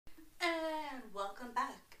welcome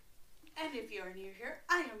back. And if you are new here,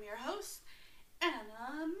 I am your host,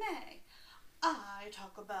 Anna May. I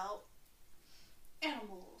talk about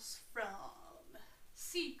animals from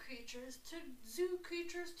sea creatures to zoo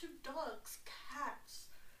creatures to dogs, cats,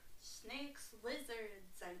 snakes,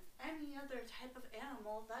 lizards, and any other type of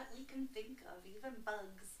animal that we can think of, even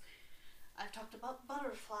bugs. I've talked about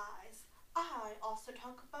butterflies. I also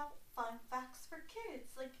talk about fun facts for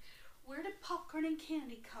kids, like where did popcorn and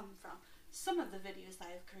candy come from? Some of the videos I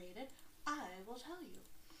have created, I will tell you.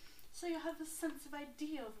 So you have a sense of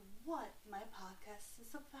idea of what my podcast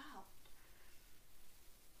is about.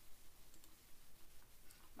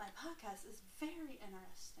 My podcast is very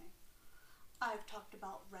interesting. I've talked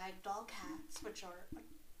about ragdoll cats, which are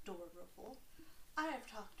adorable. I have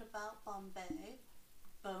talked about Bombay,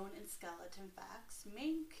 bone and skeleton facts,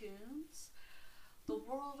 Maine Coons, the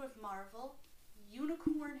world of Marvel,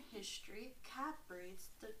 unicorn history, cat breeds,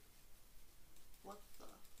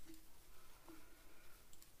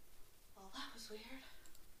 well, that was weird.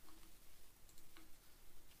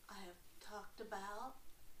 I have talked about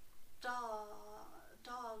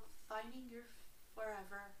dog finding your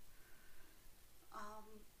forever.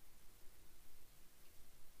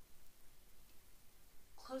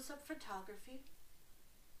 Close-up photography,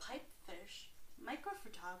 pipefish,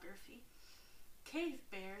 microphotography, cave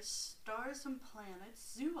bears, stars and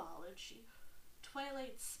planets, zoology,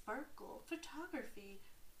 twilight sparkle, photography,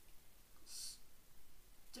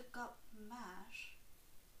 stick-up mash,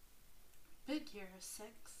 Big Hero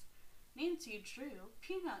 6, Nancy Drew,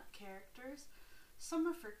 Peanut characters,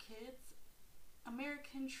 Summer for Kids,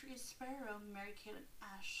 American Tree Sparrow, Mary Kate and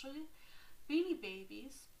Ashley, Beanie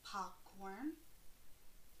Babies, Popcorn,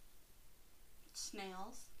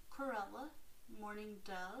 Snails, Corella, Morning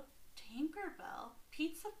Dove, Tinkerbell,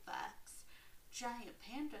 Pizza Facts, Giant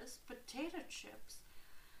Pandas, Potato Chips,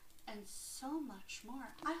 and so much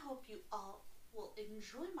more. I hope you all will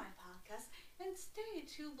enjoy my podcast and stay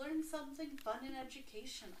to learn something fun and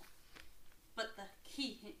educational. But the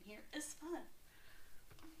key hint here is fun.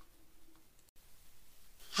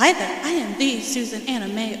 Hi there, I am the Susan Anna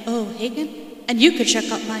May O'Hagan, and you can check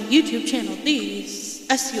out my YouTube channel, the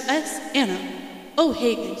SUS Anna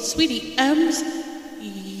O'Hagan, Sweetie M's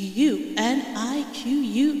UNIQUEL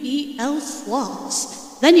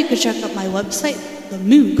Sloths. Then you can check out my website, the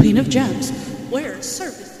Moon Queen of Gems, where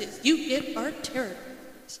services you get are tarot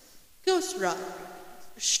cards, ghost writing,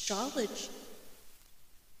 astrology,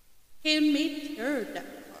 handmade tarot deck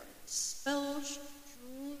cards, spells,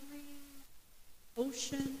 jewelry,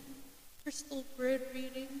 potion, crystal grid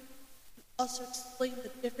reading, and also explain the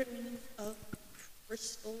different meanings of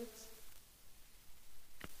crystals.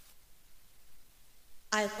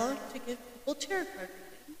 I love to give people tarot card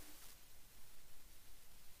reading.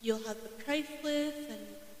 You'll have the price list and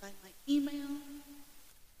you can find my email.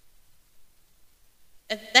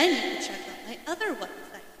 And then you can check out my other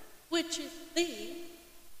website, which is the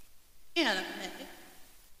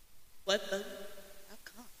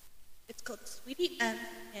AnimeWebbook.com. It's called Sweetie M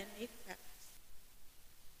Handmade Crafts,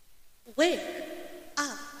 where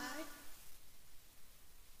I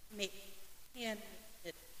make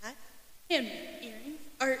handmade hats, handmade earrings,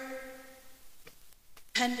 art,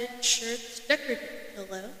 pendant shirts, decorative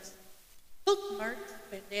pillows, bookmarks,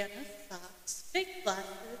 bandanas, socks, fake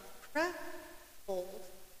glasses, craft bowls,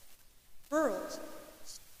 pearls,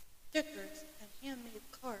 stickers, and handmade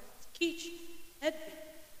cards, keychains, headbands,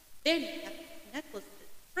 fanny hats, necklaces,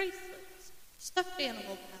 bracelets, stuffed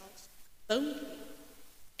animal pals, bone cakes,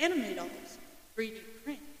 anime dolls, 3D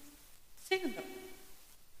prints, sandals.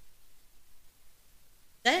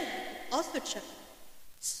 Then you can also check out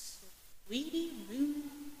Sweetie Moon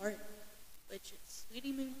Party, which is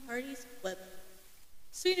Sweetie Moon Party's web.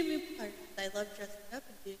 Sweetie Moon Party, I love dressing up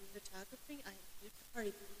and doing photography. I am huge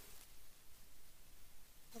party people.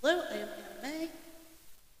 Hello, I am Anna May,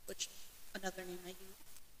 which another name I use.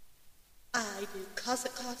 I do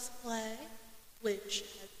Cossack cosplay, which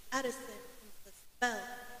has Addison, Princess Belle,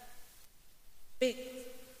 Binks,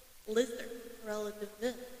 Lizard, Corella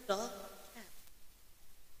DeVille, Dog, Cat,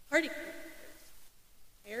 Party characters,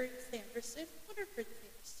 Harry Sanderson, Winterford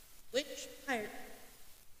Sanderson, Witch, Pirate.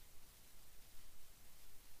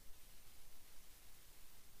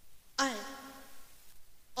 I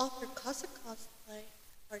offer Cossack cosplay,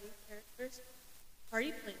 party characters,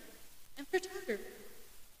 party planning, and photography.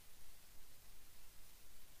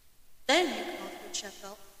 Then you can also check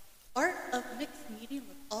out Art of Mixed Medium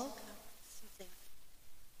of all kinds, Susanna.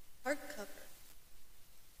 Hardcover.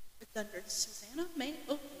 It's under Susanna May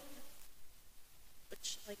O'Hagan,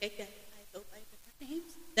 which, like again, I go by different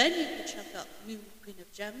names. Then you can check out Moon Queen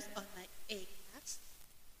of Gems on my Acast.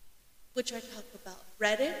 which I talk about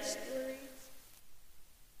Reddit stories,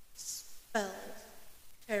 spells,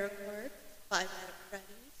 tarot cards, 5-minute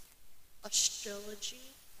Freddy's,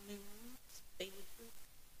 astrology, moons, phases,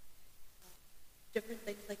 different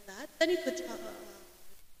things like that. Then you could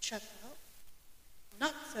check out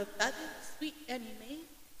not so fabulous sweet anime,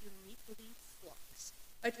 uniquely flux.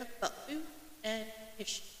 I talk about food and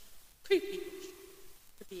history, creepy history,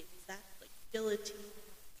 to be exact, like guillotine,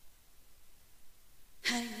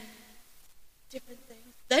 hanging, different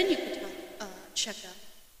things. Then you could check out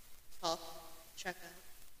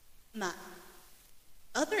my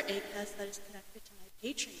other ACAST that is connected to my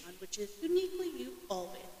Patreon, which is Uniquely You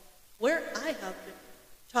Always, where I have been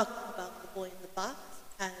talking about the boy in the box,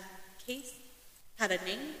 had a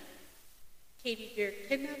name, Katie Beer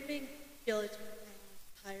kidnapping, guillotine hangings,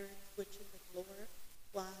 pirates, witches, and lore,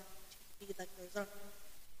 fly, TV that goes on,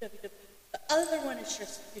 WWE. The other one is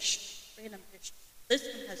just history, random history. This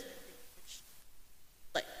one has random history,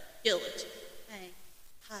 like guillotine, hang,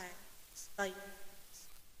 pirates, Vikings.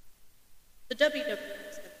 The WWE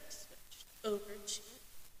is going to be switched over to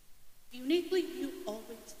Uniquely You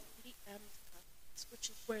Always DM's Comics, which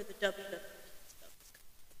is where the WWE stuff is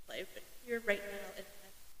coming to play. But here right now it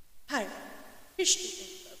has pirate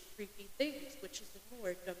history of creepy things, which is the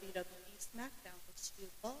more WWE SmackDown with Stu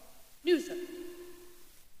Ball news update.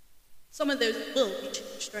 Some of those will be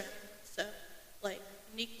changed around. So, like,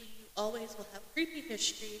 Uniquely You Always will have creepy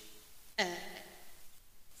history and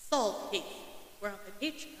solved cases. Where on my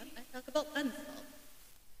Patreon, I talk about unsolved.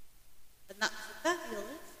 And not so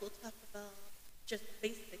fabulous, we'll talk about just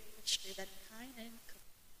basic history of any kind and cooking.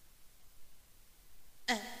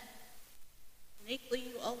 And Uniquely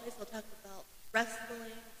You Always will talk about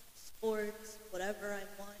wrestling, sports, whatever I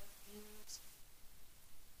want, news,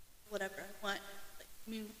 whatever I want, like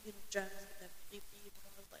community gems that creepy,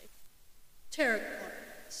 more like tarot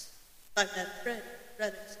cards, 5-minute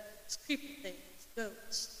Reddit, creepy things,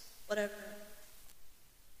 ghosts, whatever.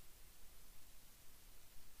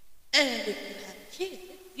 And if you have a kid,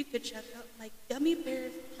 you could check out my Gummy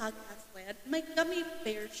Bears podcast land, my Gummy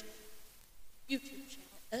Bears YouTube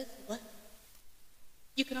channel as well.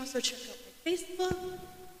 You can also check out my Facebook,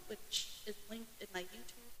 which is linked in my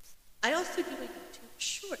YouTube. I also do a YouTube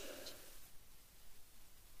short,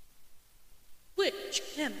 which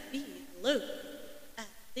can be loaded at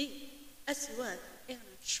the SUS and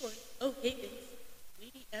short O'Higgins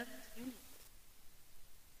VDMs Unique,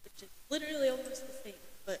 which is literally almost the same,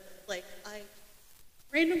 but like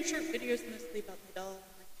random short videos mostly about my dog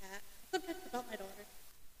and my cat, sometimes about my daughter.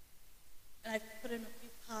 And I've put in a few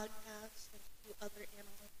podcasts and a few other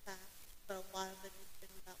animal facts, but a lot of it has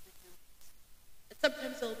been about my animals. And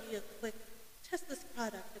sometimes it'll be a quick, test this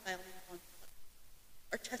product if I only have one product,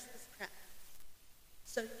 or test this craft.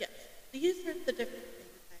 So yes, these are the different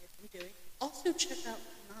things I've been doing. Also check out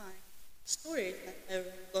my stories that are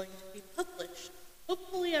going to be published,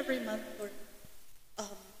 hopefully every month or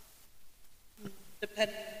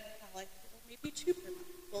depending on how I feel, maybe 2 per month.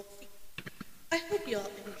 We'll see. I hope you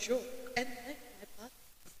all enjoy and like my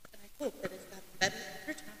podcast, and I hope that it's gotten better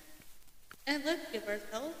over time. And let's give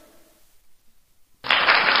ourselves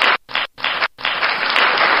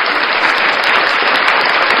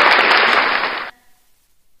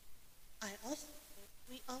I also hope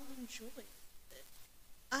we all enjoy it.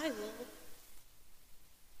 I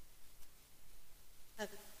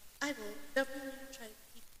will definitely try to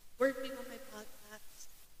keep working on my podcast.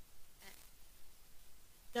 And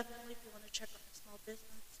definitely, if you want to check out my small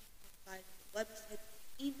business, you can find the website and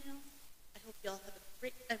email. I hope you all have a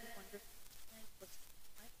great and wonderful time listening to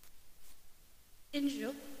my podcast.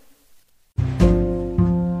 Enjoy.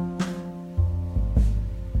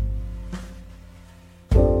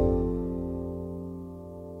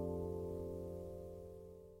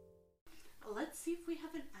 Let's see if we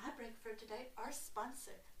have an ad break for today. Our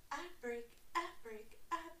sponsor. Ad break, ad break,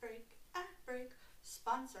 ad break, ad break.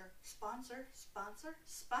 Sponsor, sponsor, sponsor,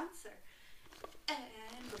 sponsor.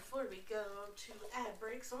 And before we go to ad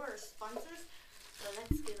breaks or sponsors,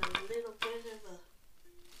 let's get a little bit of a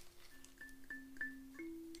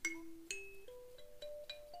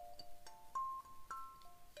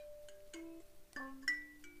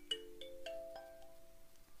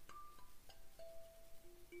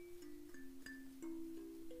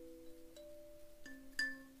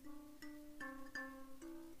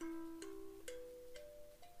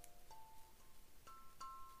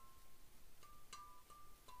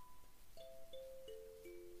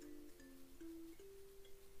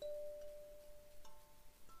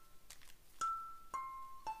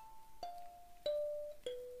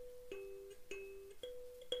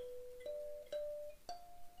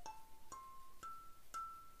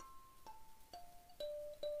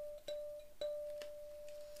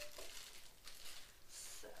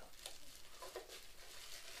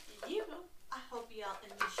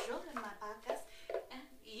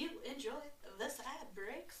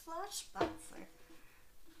Watch Bouncer.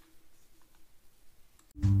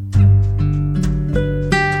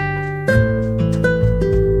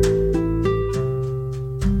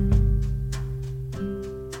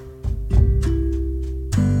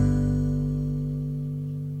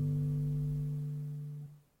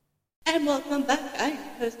 And welcome back. I am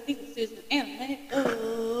hosting Susan Anime.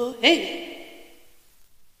 Oh, hey.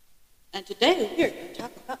 And today we are going to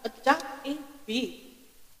talk about adopt a bee.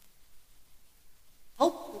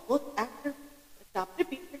 Help to look after adopt a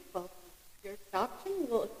bee for 12 months. Your adoption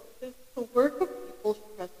will assist the work of people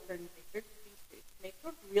trust for endangered species, make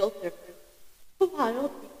a real difference to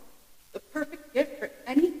wild bees. The perfect gift for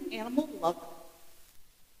any animal lover.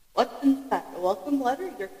 What's inside a welcome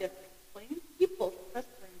letter? Your gift explains people's trust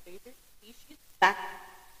for endangered species back.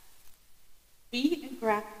 Bee and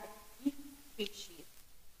grass bee species.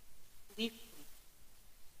 Leaf bee.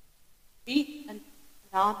 Bee and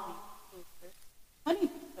non-leaf clover. Honey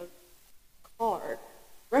bee card.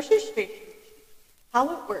 Registration sheet. How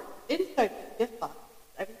it works. Inside the gift box is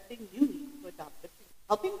everything you need to adopt a bee.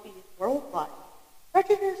 Helping bees worldwide.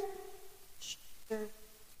 Register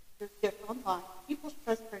your gift online. People's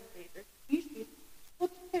trust for endangered species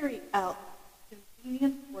will carry out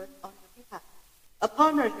convenient work on your behalf.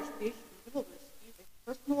 Upon registration, you will receive a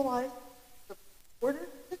personalized supporter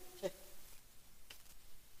certificate.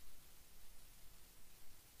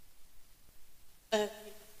 Okay.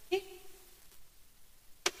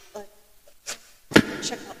 Let's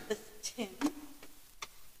check out this tin.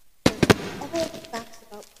 All the facts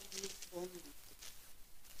about bees will need.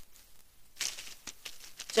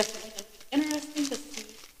 Definitely interesting to see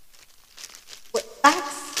what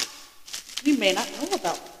facts you may not know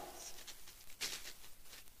about bees.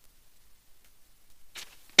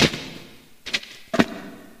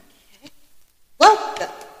 Okay.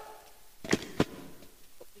 Welcome.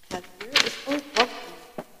 What we have here is a welcome.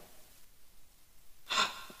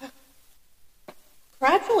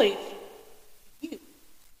 Congratulations. You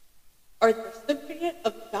are the recipient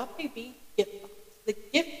of Adopt a Bee gift box. The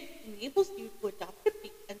gift enables you to adopt a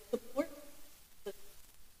bee and support the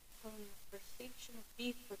conservation of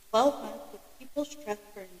bees for 12 months with People's Trust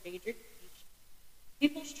for Endangered Species.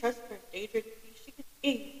 People's Trust for Endangered Species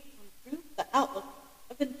aims to improve the outlook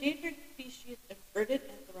of endangered species in Britain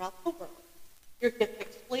and throughout the world. Your gift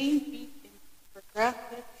explains bees for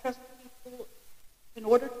grass-fed trust people. In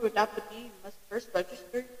order to adopt a bee, you must first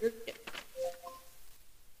register your gift.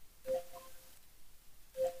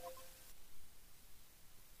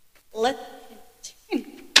 Let's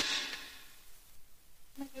continue.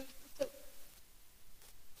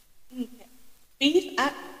 Okay. Bees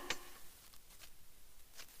at work.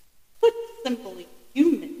 Put simply,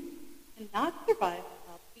 humans cannot survive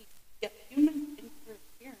without bees. Yet human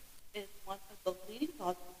interference is one of the leading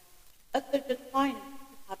causes of the decline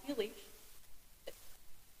in population.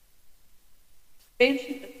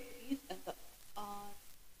 Expansion of cities and the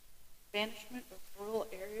banishment of rural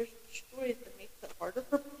areas destroys and makes it harder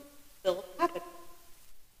for bees to build habitats.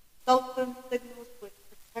 Cell phone signals which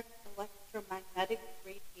protect electromagnetic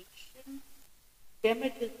radiation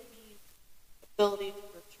damages bees' ability to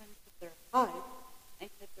return to their hives and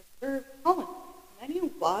can disturb pollen. Many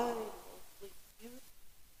widely used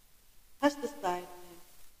pesticides and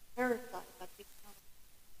parasites have become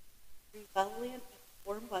prevalent in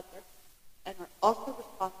warm weather and are also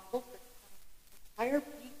responsible for entire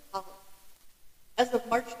bee colonies. As of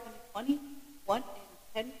March 2020, 1 in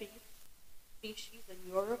 10 bee species in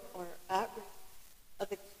Europe are at risk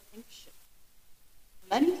of extinction.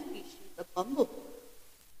 Many species of bumblebees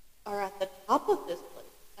are at the top of this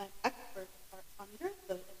list, and experts are under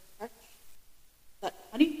the impression that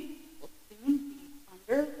honeybees will soon be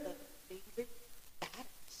under the endangered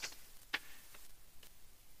status.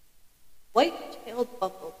 White-tailed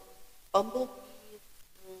bumblebee. Bumblebees,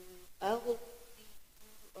 L-C-U-O-R-L-U-S.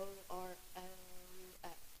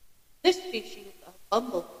 This species of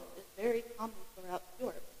bumblebee is very common throughout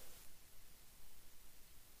Europe.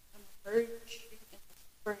 Emerging in the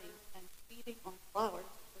spring and feeding on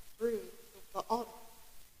flowers or brood through the autumn.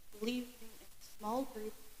 Leaving in small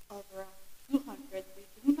groups of around 200, they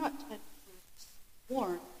do not tend to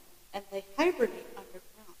swarm and they hibernate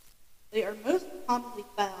underground. They are most commonly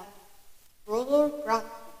found in rural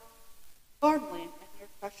grasslands, farmland, and near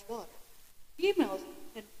fresh water. Females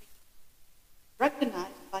can be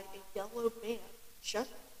recognized by a yellow band just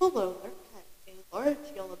below their head, a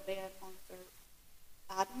large yellow band on their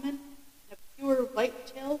abdomen, and a pure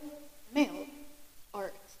white-tailed males are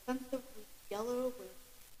extensively yellow with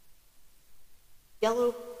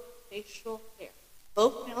yellow facial hair.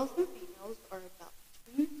 Both males and females are about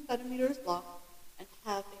 2 centimeters long and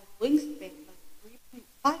have a wingspan of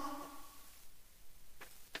 3.5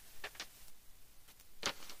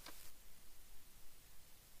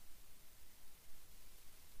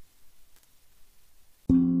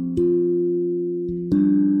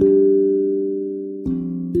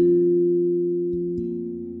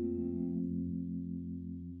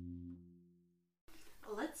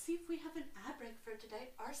 today,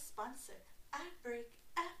 our sponsor, ad break,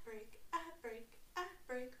 ad break, ad break, ad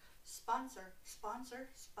break, sponsor, sponsor,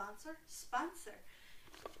 sponsor, sponsor.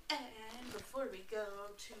 And before we go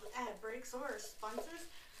to ad breaks or sponsors,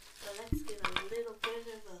 let's get a little bit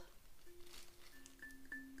of a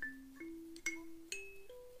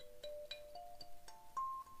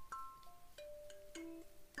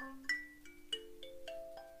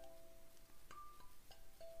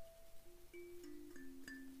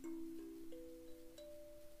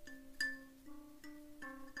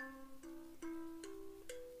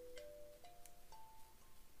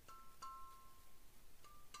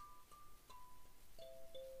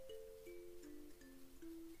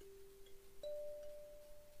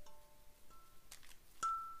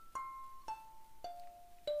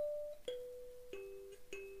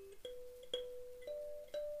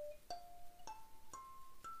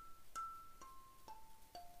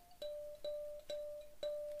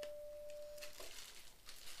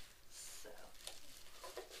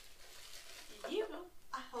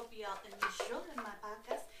I hope y'all enjoy my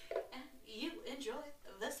podcast and you enjoy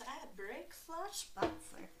this ad break /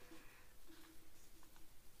 sponsor.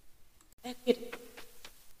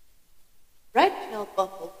 Red-tailed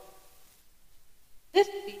bumble. This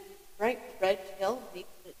species' bright red tail makes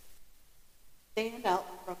it stand out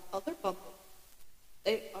from other bumbles.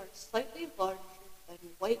 They are slightly larger than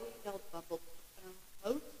white-tailed bumbles and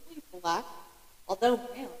are mostly black, although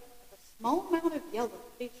male have a small amount of yellow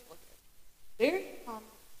facial hair. Very common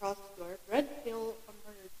across Europe, red tail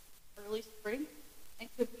emerge early spring and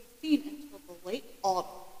could be seen until the late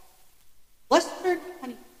autumn. Western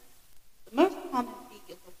honeybees. The most common bee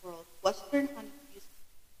in the world, western honeybees,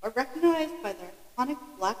 are recognized by their iconic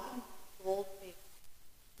black and gold face,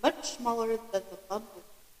 much smaller than the bumblebee.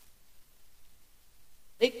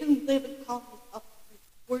 They can live in colonies up to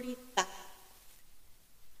 40,000.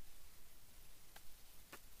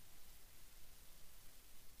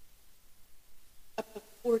 Up to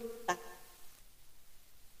 40,000.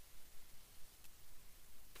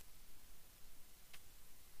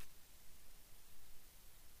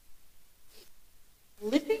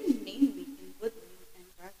 Living mainly in woodland and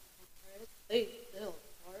grassland areas, they build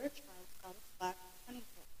large hives out of wax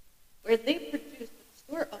honeycomb, where they produce and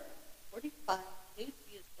store up to 45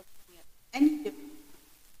 kgs of honey at any given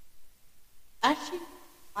time. Ashy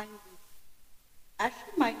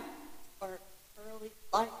mineweeds are early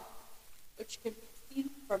flying, which can be seen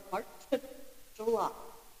from March to July.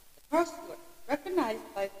 Across Europe,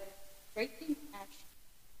 recognized by their striking ashy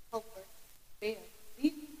color bands,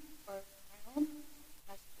 these are ground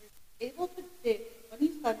nesters able to dig 20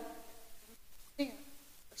 centimeters into sand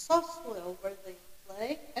or soft soil where they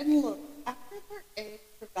lay and look after their eggs,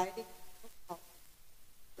 providing a colony.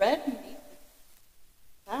 Red mason,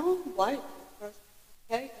 found widely across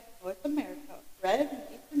the UK and North America, red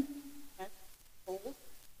mason nest holes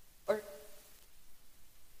or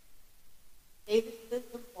Davises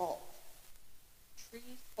and walls,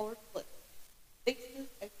 trees or cliffs, spaces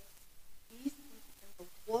and these in the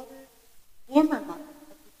warmer months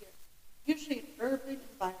of the year, usually an urban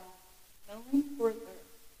environment known for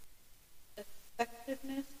their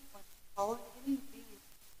effectiveness when pollinating bees.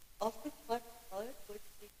 Also collect blood which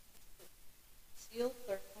they use to seal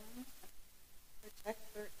their homes and protect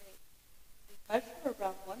their eggs. They measure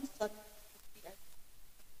around 1 centimeter to be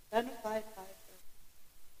identified by their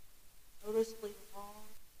noticeably long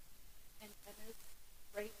antennas,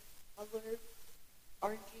 bright colored,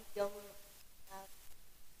 orangey yellow pads.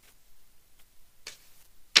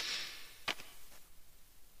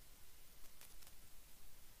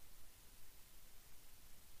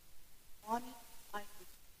 Bonnie ivy,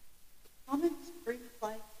 the common spring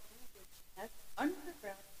flying bee which nests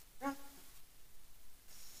underground grasslands,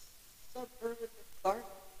 suburban gardens,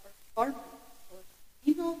 or farmland facilities.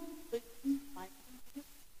 Female Wiccan mining bees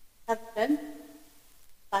have dense,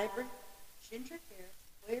 vibrant, ginger hair,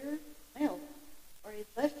 whereas males are a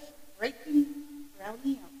less striking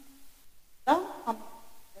browny yellow. Found commonly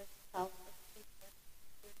in the south of Asia,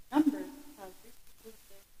 their numbers have recently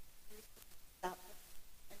been increased in Scotland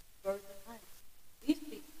and Northern Ireland. These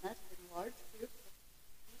bees nest in large groups of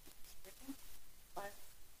stricken by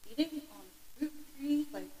feeding on fruit trees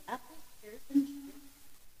like apples, pears, and cherries.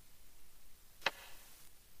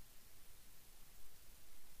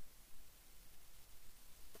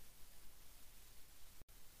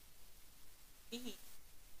 Bees.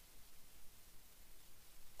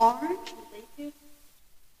 Orange-legged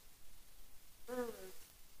furrowers.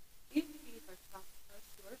 These bees are found across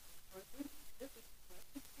Europe, northern Pacific,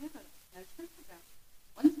 western Canada, measuring around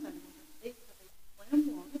 1 centimeter. They have a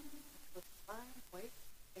slim, long appearance with fine white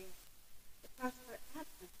bands across their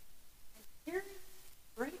abdomen and carry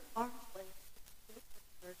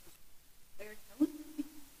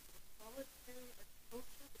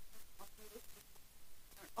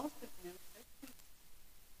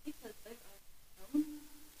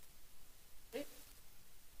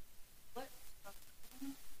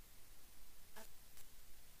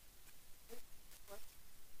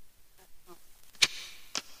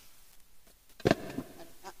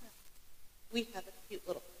We have a cute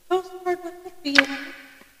little postcard with the bee on it.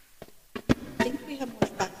 I think we have more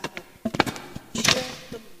facts about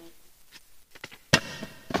just a moment.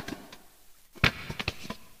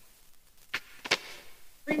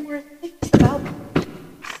 Three more things about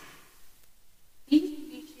bee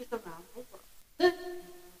species around the world. This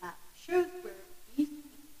map shows where bee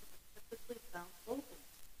species are typically found globally.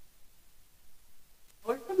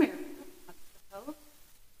 North America, Mexico,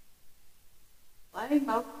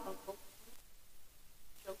 Plymouth,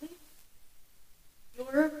 Chile,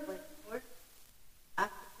 Europe, like North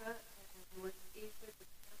Africa, and North Asia, the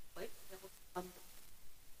white-tailed bumblebee.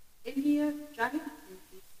 India, giant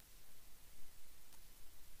monkeys,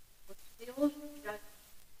 with tails, giant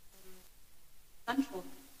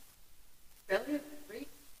sunshine. Australia, great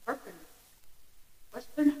carpenter.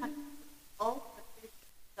 Western honey, all countries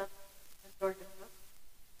except Antarctica.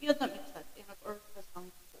 Yeah, that makes sense. Antarctica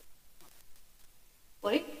sounds good.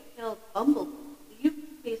 White-tailed bumblebee,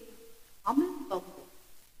 leaf-facing common bumblebee.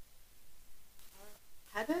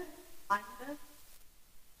 Heda, Ida,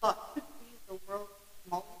 thought to be the world's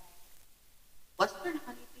smallest. Western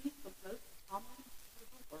honeybees, the most common in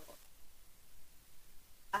the world.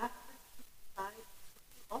 African side,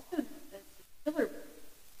 also known as the killer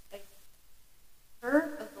bee, a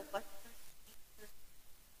bird of the western eastern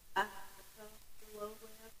Africa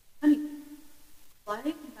lowland honeybee.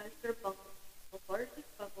 Flying measure bumblebee, the largest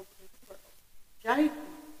bumblebee in the world. Giant bee,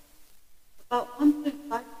 about 1.5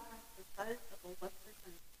 times the size of a western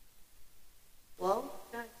honeybee. Well,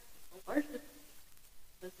 giant bee, the largest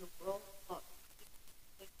bee in the world, thought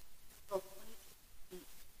until 2016.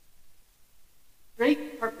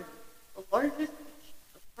 Great carpenter, the largest species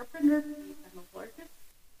of carpenter bee and the largest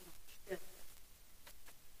in Australia.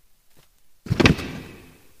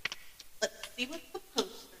 Let's see what the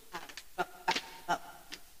poster has about facts about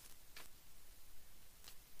bees.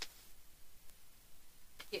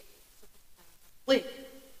 Yes, so we have wings.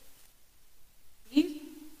 Bees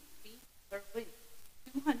beat their wings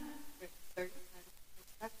 230 times per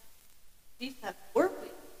second. Bees have 4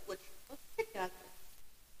 wings, which look together.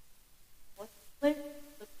 What split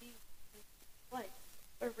the bee into flight?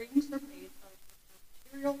 Their wings are made of a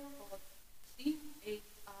material called CHITIX,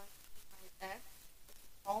 a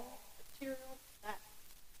small material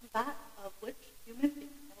that of which human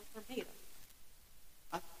fingernails are made of.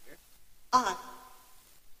 Up here. Eyes.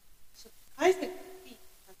 Surprisingly, bees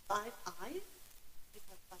have 5 eyes. Bees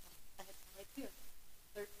have 5 eyes. I had no idea.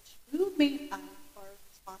 Their 2 main eyes are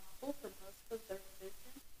responsible for most of their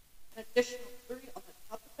vision. An additional 3 on the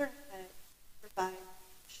top of their head provide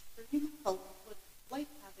extreme color with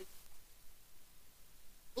light having.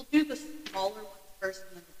 We'll do the smaller ones first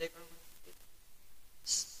and then the bigger ones later.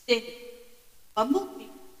 Sting. Bumblebees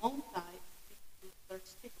won't die due to their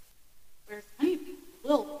sting, whereas honeybees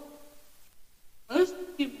will. Most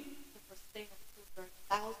humans can sustain until there are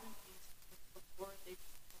 1,000 bees before they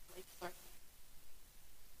become life threatening.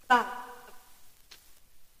 Size.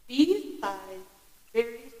 Bee size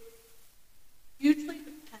varies hugely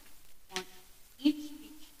depends on each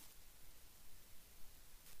species.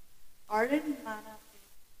 Arden mana is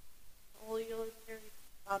solitary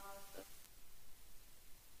substance.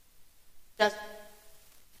 Desert,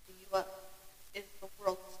 the U.S., is the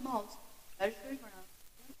world's smallest, measuring around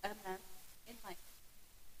 2 mm in height.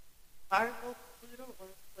 Marble, Pluto, or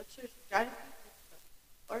Fletcher's giant bee is the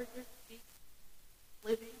largest bee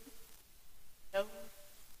living known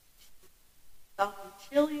to found in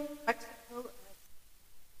Chile, Mexico, and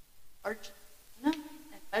Argentina,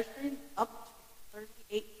 and measuring up to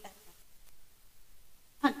 38 mm.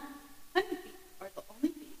 Honey. Honeybees are the only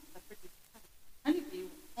bees that produce honey. Honeybee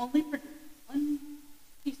will only produce 1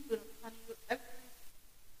 teaspoon of honey every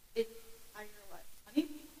entire life.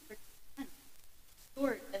 Honeybees produce honey,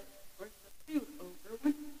 store it as a source of food over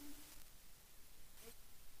winter.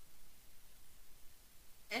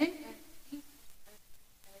 Egg and bees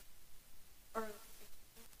are a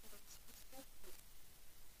successful food.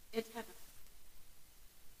 Antenna.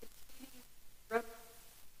 It's eating rub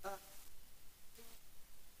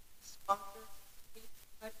sponsor bee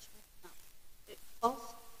touch and smell. It's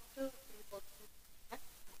also able to detect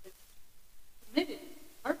temperature, humidity,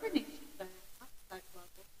 carbonation dioxide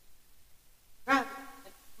level, gravity,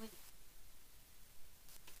 and wind.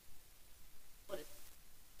 What is it?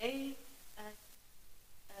 ASSPORS.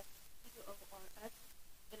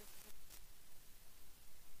 It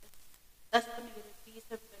is estimated bees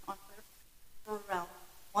have been on Earth for around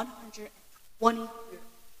 120 years.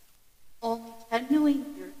 Only 10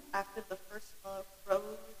 million years after the first grew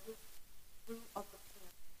on the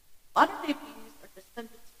planet. Modern-day bees are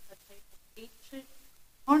descendants of a type of ancient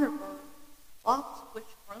carnivore wasps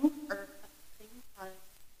which roamed Earth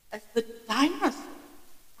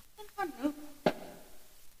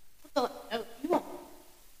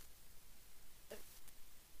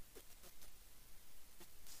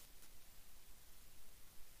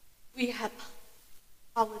We have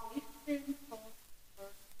pollination, pollen, or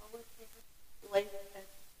pollinator, life, and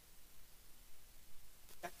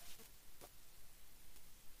production.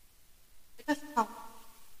 Because pollination,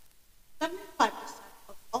 75%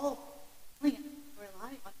 of all plants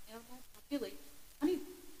rely on animal population honey,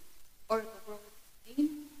 or the world's main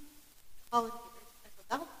pollinators, and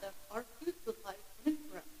without them, our food supply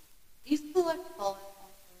wouldn't grow. These collect pollen on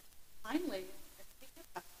their hind legs and take it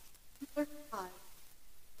back to their hive,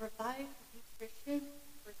 provide nutrition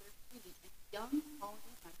for their queen and young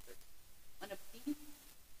colony members. When a bee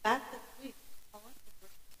bats its wings, pollen is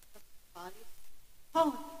released from its body to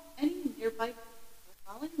pollinate any nearby bees or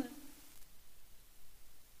pollen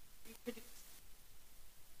reproduce.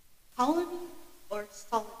 Colony or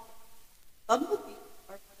solitary. Bumblebees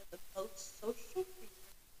are one of the most social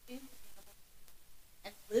creatures in animal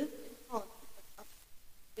and live in colonies of up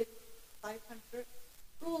to 500,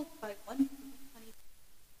 ruled by one honey.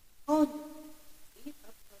 Colonies lead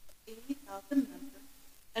up to 80,000 members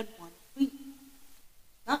and one queen.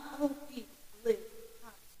 Not all bees live in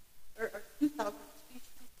hives. There are 2,000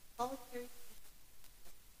 species of solitary bees.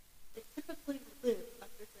 They typically live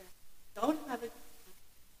underground, don't have a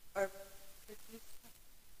or produce honey.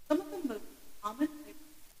 Some of the most common types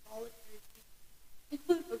of solitary bees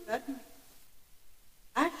include the red maple,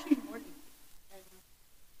 ashy mourning bee, and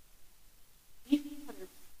leaf cutter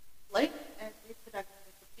bee. Life and reproduction.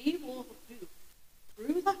 The bee will move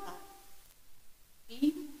through the hive,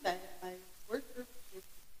 being fed by worker bees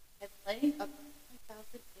and laying up to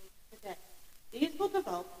 2,000 eggs a day. These will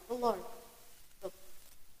develop the larvae, the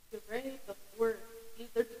array before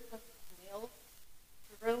either becomes a male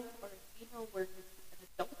drone or a female worker bee. An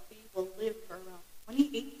adult bee will live for around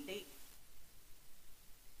 28 days.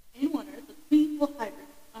 In winter, the queen will hibernate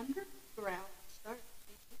underground to start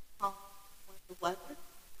making pollen when the weather,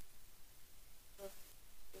 the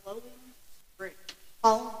blowing spring,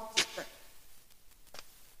 following spring.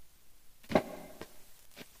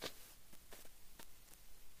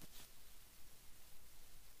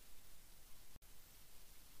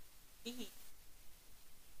 Bees.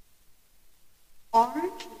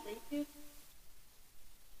 Orange-legged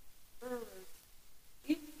burrowers.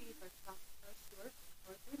 These bees are found most to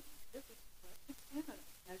northern Pacific western Canada,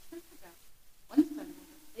 measuring around 1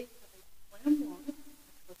 centimeter. They have a slim, long beak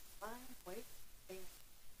with fine white bands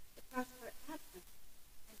across their abdomen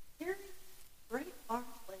and carry bright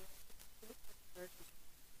orange legs to support their burden.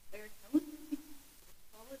 They are known to be either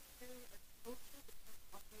solitary or social depending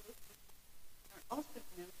on their location, and are also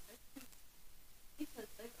known as queens because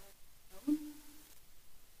they are known to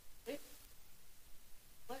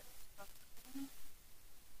what from coming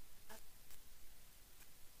at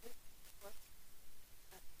it was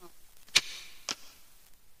at home.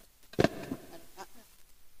 I do not know.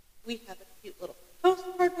 We have a cute little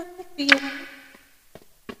postcard with the bee on it.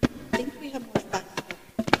 I think we have more facts about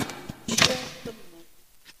just a moment.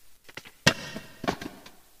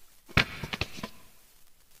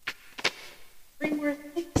 Three more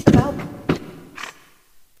things about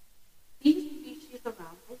these species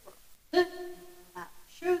around the world. This map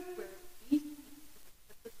shows where these species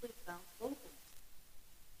are typically found globally.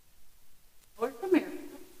 North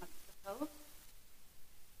America, Mexico,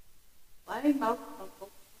 lion-mouthed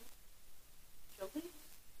bumblebee, Chile,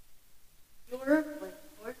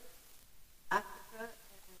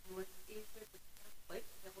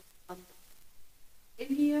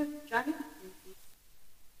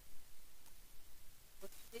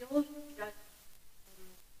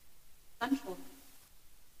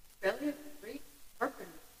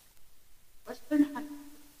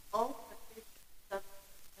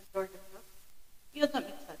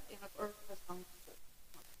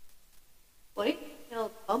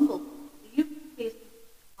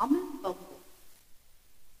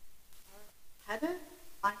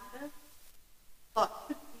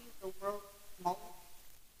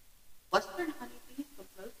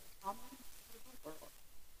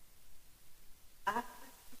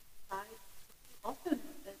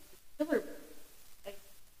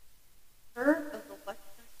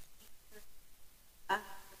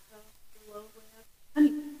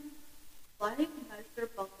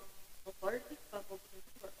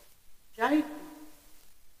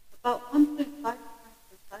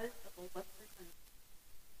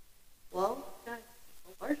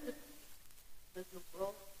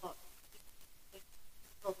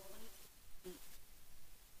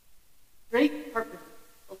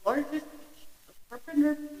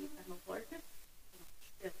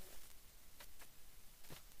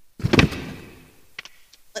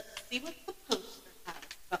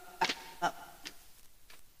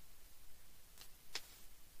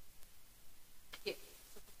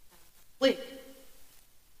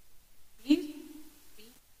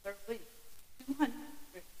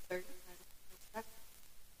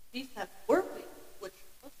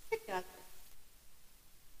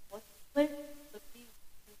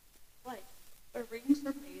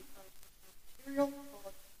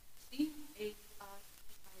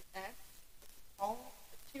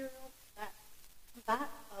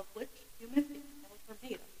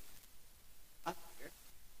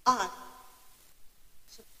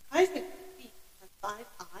 5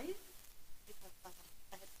 eyes? Because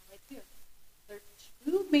I had no idea. Their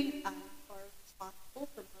 2 main eyes are responsible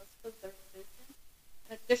for most of their vision.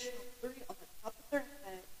 An additional 3 on the top of their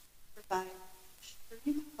head provide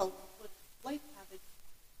extreme color with light having.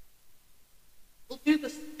 We'll do the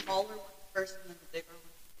smaller one first and then the bigger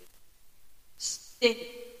one later. Sting.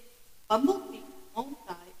 Bumblebees won't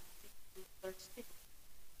die due to their sting,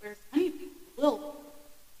 whereas honeybees will.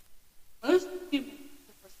 Most humans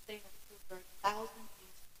live for staying for 1,000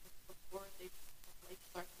 years before they become life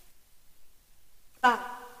starting. Size.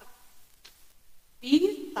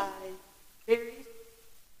 Bee size varies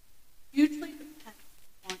hugely depending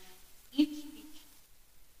on each species.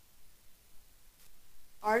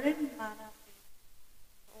 Garden manna is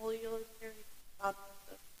solitary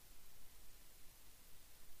substance.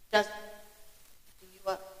 Desert in the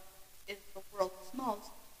U.S. is the world's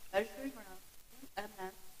smallest, measuring around 2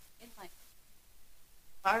 mm in length.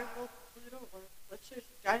 Marble Pluto, or which is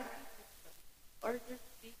giant beetles, the largest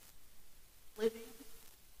beak living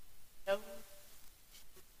known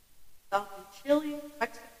found in Chile,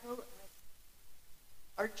 Mexico, and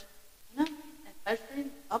Argentina, and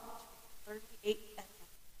measuring up to 38 mm.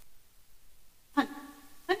 Honey.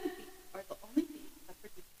 Honeybees are the only bees that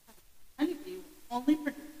produce honey. Honeybee will only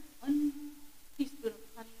produce 1 teaspoon of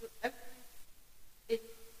honey every its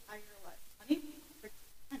entire life. Honeybees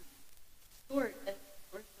produce honey stored as a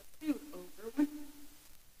source of food over winter.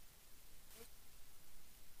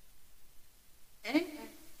 Egg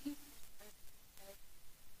and bee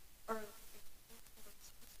are a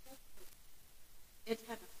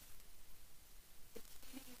antenna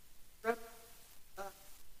containing rubber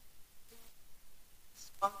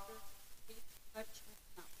sponsors bee touch and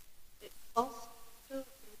smell. It's also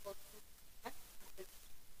able to detect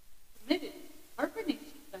humidity,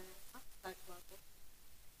 carbonation dioxide levels,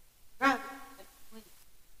 gravity, and wind.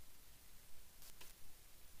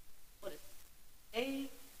 What is it?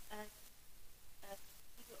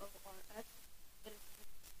 ASSPORS. It is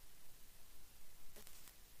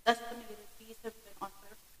estimated bees have been on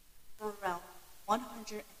Earth for around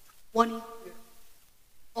 120 years.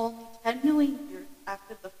 Only 10 million years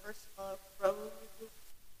after the first row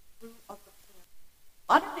grew on the planet.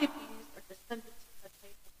 Modern-day bees are descendants of a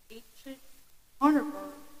type of ancient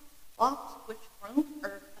carnivore wasps which roamed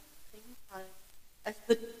Earth at the same time as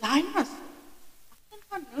the dinosaurs. I did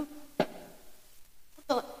not know that. What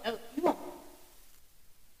the no, you won't.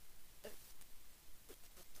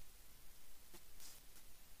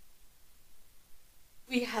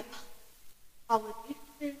 We have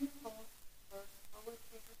pollination, solitary,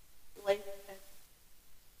 legs, and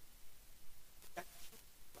reproduction.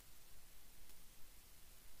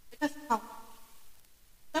 Because pollination,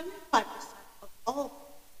 75% of all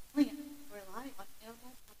plants rely on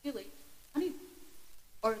animal population honeybees,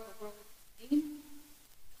 or the world's main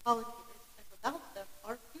pollinators, and without them,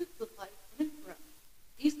 our food supply wouldn't grow.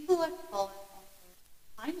 Bees collect pollen on their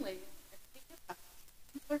hind legs and take it back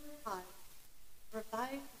to their hive,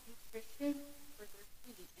 provide nutrition for their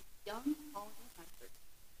queen and young colony members.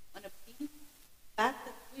 When a bee bats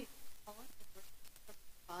its wings, pollen is released from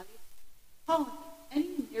its body, pollinate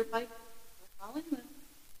any nearby bees where pollen lives,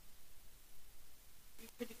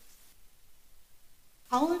 reproduce.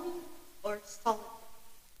 Colony or solitary.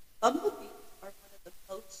 Bumblebees are one of the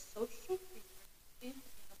most social creatures in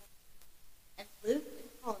animal kingdom and live in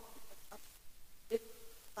colonies of up to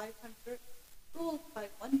 500, ruled by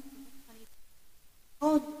 1 honey.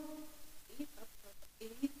 Colonies made up of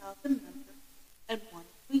 80,000 members and 1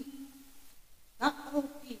 queen. Not all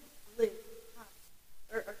bees live in hives.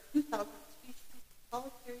 There are 2,000 species of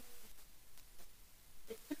solitary bees.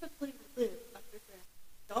 They typically live underground,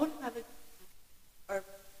 don't have a queen, or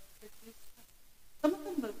produce honey. Some of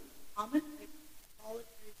the most common types of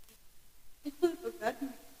solitary bees include the red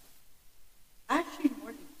mason, ashy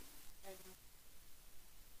mourning bee, and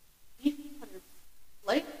leaf cutter bee.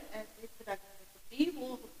 Life and reproduction. Bee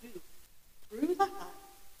will move through the hive,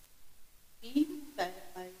 being fed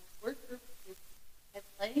by worker bees and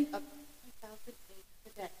laying up to 2,000 eggs a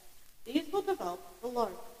day. These will develop the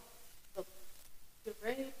larvae. The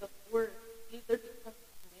array before either becomes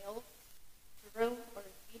a male drone or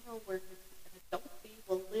a female worker bee. An adult bee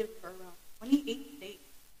will live for around 28 days.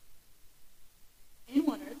 In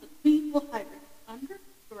winter, the queen will hibernate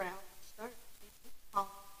underground and start making pollen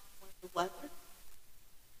when the weather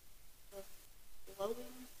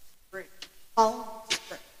blowing spring. Pollen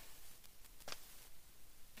spring.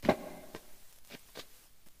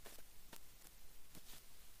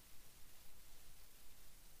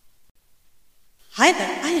 Hi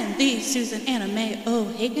there, I am the Susan Anna Mae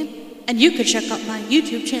O'Hagan, and you can check out my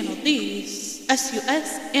YouTube channel, the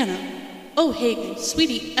SUS Anna. Oh, hey,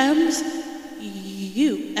 sweetie M's,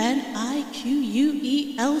 UNIQUEL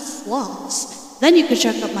sloths. Then you can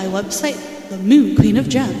check out my website, The Moon Queen of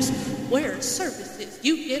Gems, where services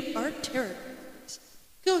you get are tarot cards,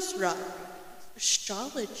 ghost writing,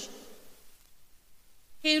 astrology,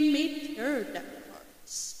 handmade tarot deck cards,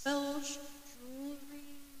 spells,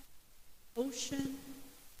 jewelry, potion,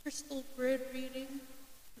 crystal grid reading, and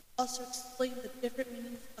also explain the different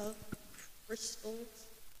meanings of crystals.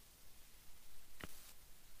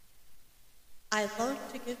 I love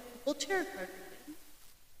to give people tarot card reading.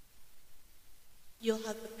 You'll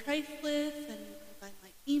have the price list and you can find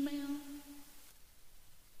my email.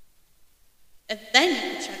 And then you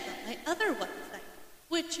can check out my other website,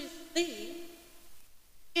 which is the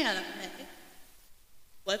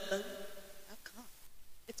anime.webbook.com.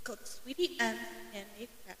 It's called Sweetie M's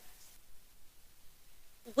Handmade Crafts,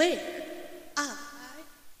 where I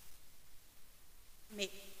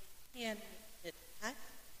make handmade hats,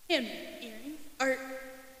 handmade earrings, art,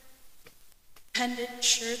 pendant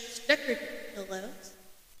shirts, decorative pillows,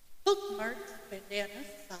 bookmarks, bandanas,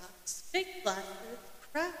 socks, fake glasses,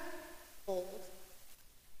 craft bowls,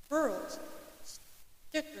 pearls,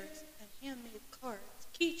 stickers, and handmade cards,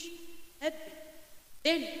 keychains, headbands,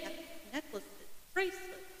 fanny hats, necklaces,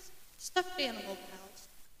 bracelets, stuffed animal pals,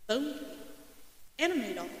 bone cake,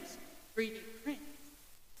 anime dolls, 3D prints,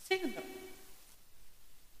 sandals.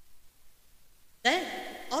 Then you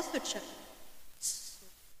can also check out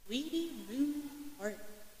Sweetie Moon Party,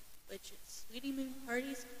 which is Sweetie Moon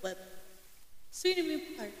Party's web. Sweetie Moon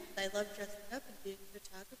Party, I love dressing up and doing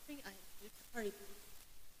photography. I am new to party people.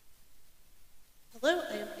 Hello,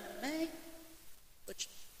 I am Anime, which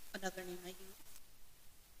is another name I use.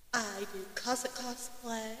 I do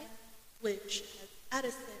cosplay, which has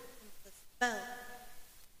Addison, the spell,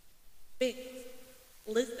 Binks,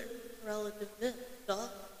 Lizard, Corella DeVille, Dog,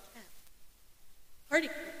 Cat, Party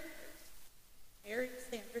characters, Harry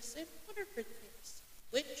Sanderson, Winterford Sanderson,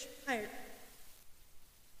 Witch, Pirate.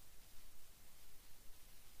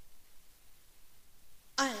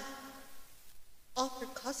 I offer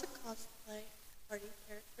cosplay, party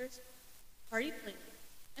characters, party planning,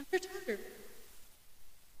 and photography.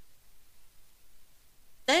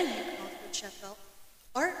 Then you can also check out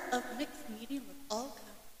Art of Mixed Medium of all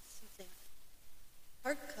kinds, Susanna.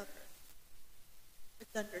 Hardcover.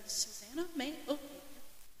 It's under Susanna May O'Hare,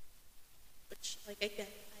 which, like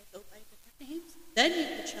again, I go by different names. Then you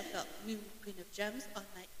can check out Moon Queen of Gems on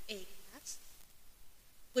my A-Cast,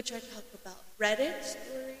 which I talk about Reddit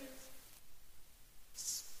stories,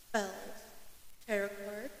 spells, tarot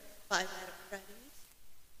cards, 5 out of Freddy's,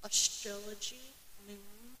 astrology,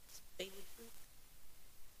 moons, phases,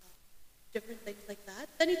 different things like that.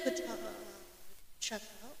 Then you could check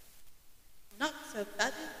out Not So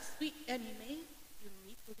Fabulous Sweet Anime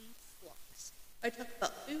Uniquely Sloths. I talk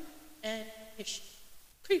about food and history,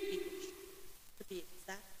 creepy history, to be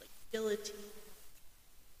exact, like guillotine,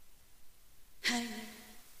 hanging,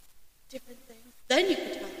 different things. Then you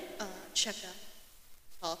could check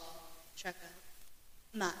out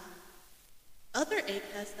my other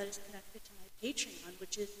ACAST that is connected to my Patreon,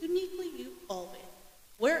 which is Uniquely You Always,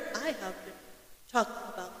 where I have been talking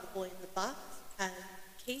about The Boy in the Box, had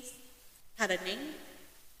a case, had a name,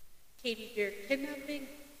 Katie Bear kidnapping,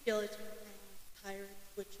 guillotine hanging, pirates,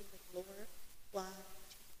 witches, and lore, live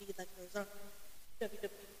TV that goes on, WWE.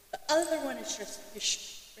 The other one is just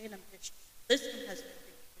history, random history. This one has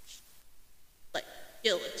random history, like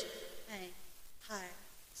guillotine, hang,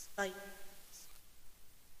 pirates, Vikings.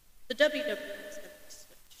 The WWE is going to be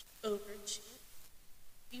switched over to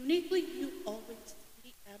Uniquely You Always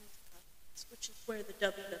DM's Comics, which is where the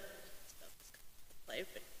WWE stuff is coming to play.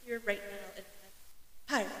 But here right now it has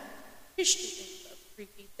pirate history things of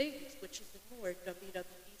creepy things, which is in more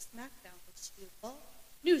WWE SmackDown with Stu Ball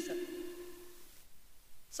news of it.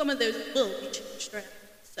 Some of those will be changed around.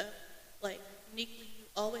 So, like, Uniquely You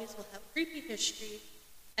Always will have creepy history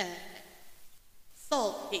and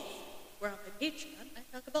solved cases. Where on my Patreon, I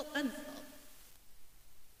talk about unsolved.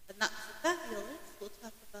 But Not So Fabulous, we'll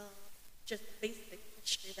talk about just basic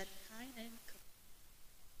history of any kind and cooking.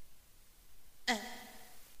 And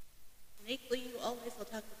Uniquely You Always will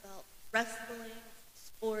talk about wrestling,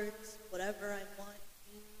 sports, whatever I want,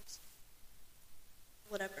 news,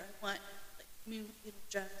 whatever I want, like Moon Queen of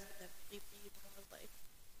Gems, but then maybe more like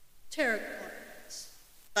tarot cards,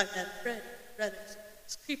 Five Nights at Freddy's, Reddit,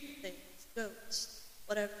 creepy things, ghosts,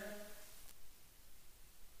 whatever.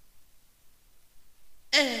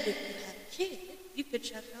 And if you have a kid, you could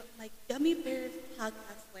check out my Gummy Bears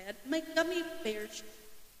podcast land, my Gummy Bears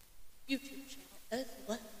YouTube channel as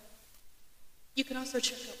well. You can also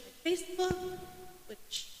check out my Facebook,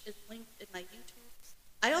 which is linked in my YouTube.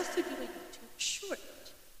 I also do a YouTube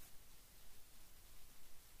short,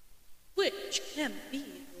 which can be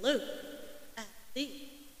loaded at the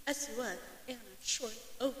SUN and short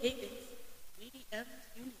O'Hagan's medium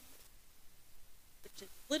unit, which is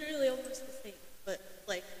literally almost the same, but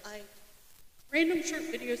like I random short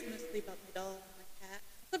videos mostly about my dog and my cat,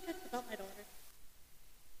 sometimes about my daughter,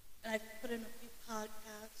 and I've put in a few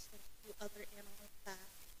podcasts and a few other animal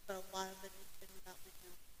facts, but a lot of it has been about my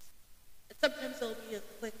animals. And sometimes it'll be a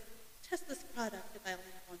quick test this product if I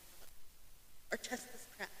only have one product, or test this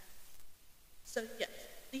craft. So yes,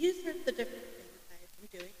 these are the different things I've been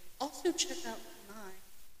doing. Also check out my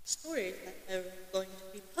stories that are going to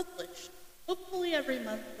be published, hopefully every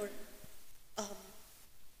month or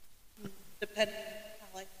depending on how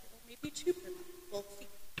I feel, maybe 2 per month. We'll see.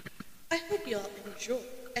 I hope you all enjoy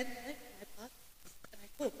and like my podcast, and I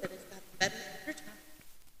hope that it's gotten better over time.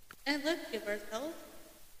 And let's give ourselves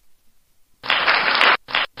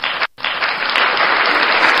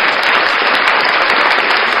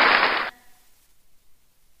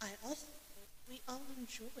I also hope we all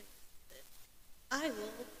enjoy this. I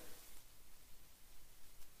will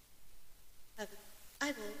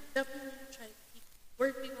definitely try to keep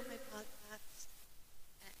working on my podcast.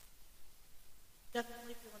 And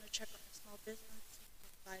definitely, if you want to check out my small business, you can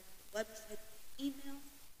find the website and email.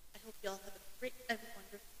 I hope you all have a great and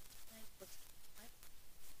wonderful time listening to my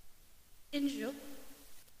podcast. Enjoy.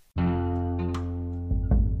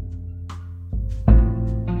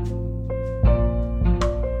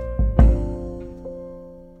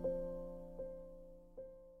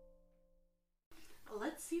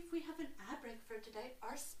 Let's see if we have an ad break for today.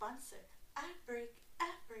 Our sponsor. Ad break,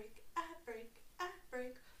 ad break, ad break, ad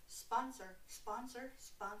break. Sponsor, sponsor,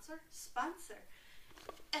 sponsor, sponsor.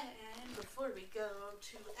 And before we go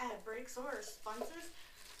to ad breaks or sponsors,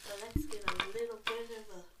 let's get a little bit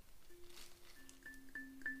of a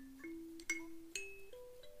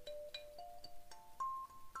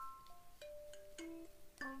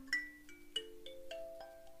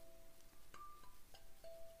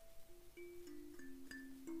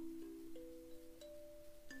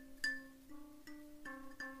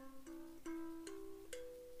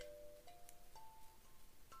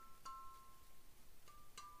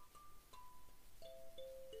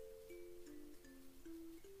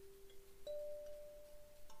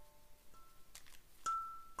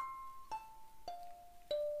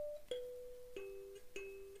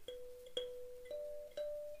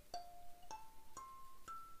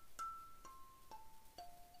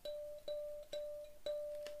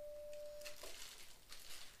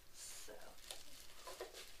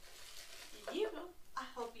I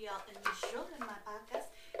hope y'all enjoy my podcast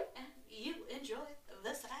and you enjoy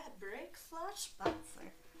this ad break /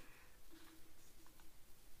 sponsor.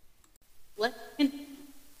 Let's continue.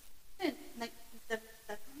 Since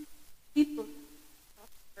 1977, people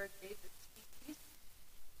for endangered species,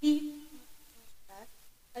 he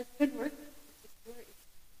has been working to secure a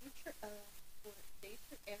future for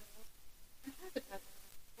endangered animals and habitats around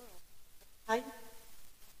the world. High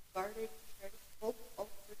guarded charity hope all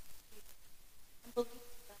sorts of people and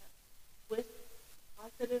believes that with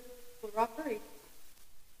positive cooperation,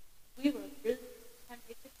 we will really can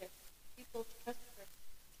make a difference. People trust for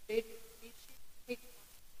endangered species take on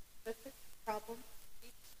specific problems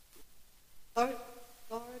guard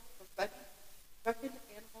preventing threatened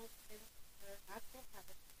animals in their natural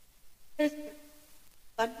habitat. There's been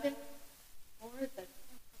funded more than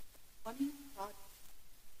 20 projects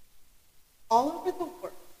all over the world to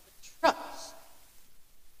trust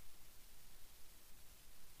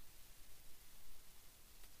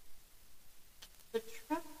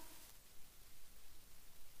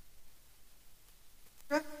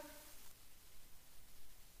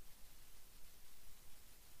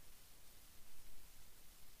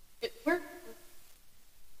it worked with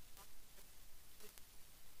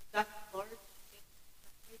that large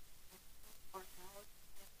are now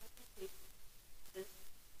and reputation this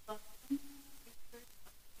function research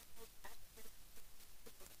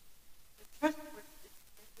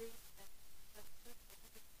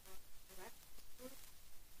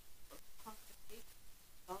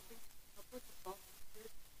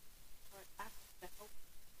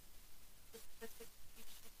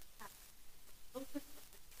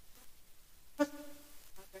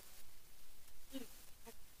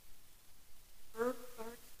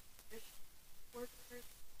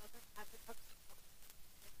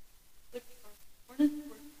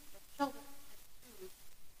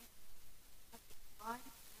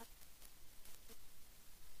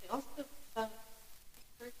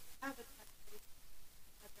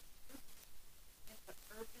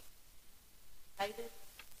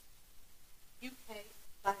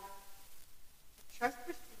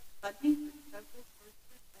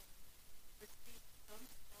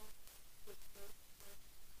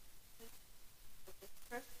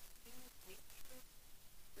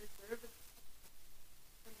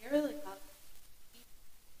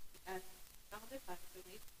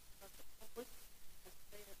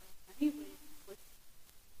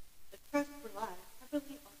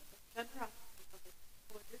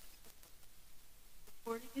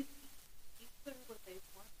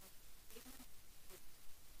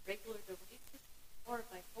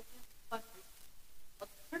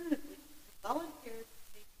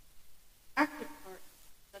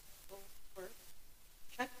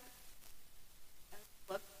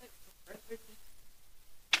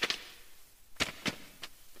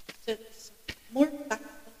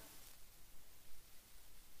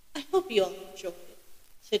you all enjoyed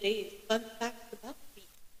today's fun facts about bees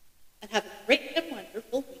and have a great and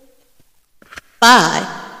wonderful week.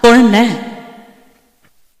 Bye for now.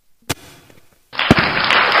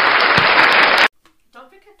 Don't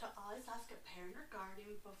forget to always ask a parent or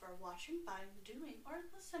guardian before watching, buying, doing, or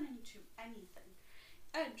listening to anything.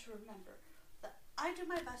 And to remember that I do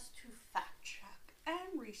my best to fact check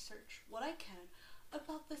and research what I can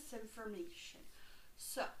about this information.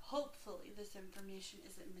 So hopefully this information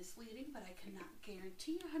isn't misleading, but I cannot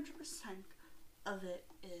guarantee 100% of it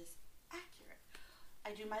is accurate.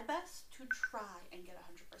 I do my best to try and get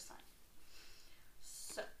 100%.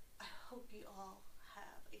 So I hope you all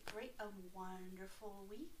have a great and wonderful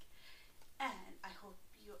week, and I hope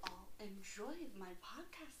you all enjoyed my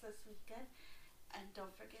podcast this weekend, and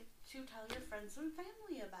don't forget to tell your friends and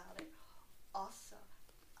family about it. Also,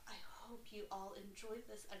 I hope you all enjoyed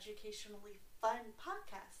this educationally fun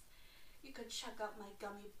podcast. You could check out my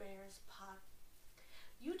Gummy Bears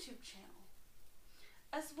YouTube channel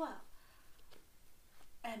as well.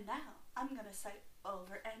 And now I'm going to say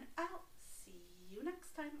over and out. See you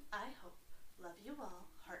next time, I hope. Love you all.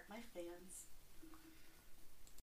 Heart my fans.